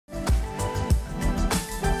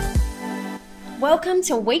Welcome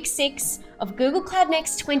to week 6 of Google Cloud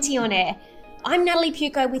Next 20 on Air. I'm Natalie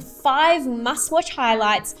Puco with 5 must-watch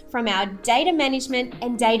highlights from our Data Management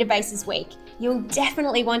and Databases week. You'll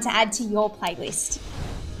definitely want to add to your playlist.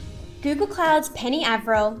 Google Cloud's Penny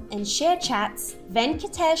Averill and Share Chat's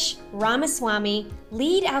Venkatesh Ramaswamy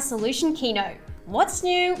lead our solution keynote, What's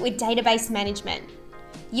New with Database Management.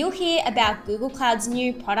 You'll hear about Google Cloud's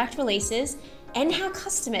new product releases and how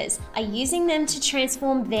customers are using them to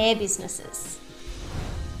transform their businesses.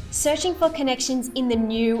 Searching for connections in the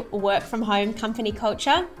new work-from-home company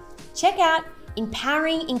culture? Check out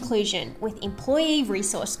Empowering Inclusion with Employee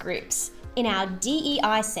Resource Groups in our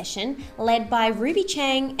DEI session led by Ruby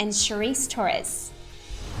Chang and Charisse Torres.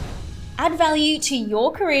 Add value to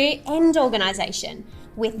your career and organisation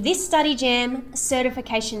with this study jam,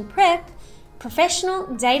 Certification Prep, Professional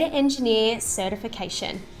Data Engineer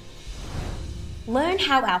Certification. Learn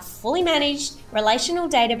how our fully managed relational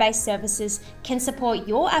database services can support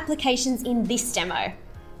your applications in this demo.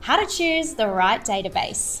 How to choose the right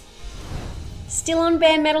database. Still on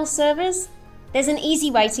bare metal servers? There's an easy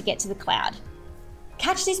way to get to the cloud.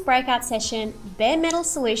 Catch this breakout session, Bare Metal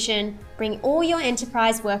Solution, bring all your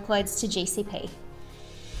enterprise workloads to GCP.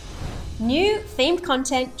 New themed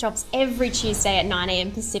content drops every Tuesday at 9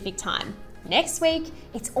 AM Pacific time. Next week,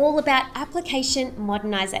 it's all about application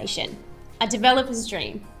modernization, a developer's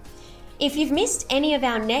dream. If you've missed any of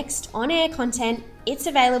our next on-air content, it's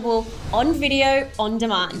available on video on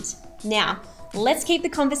demand. Now, let's keep the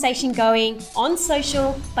conversation going on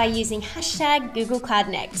social by using #Google Cloud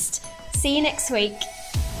Next. See you next week.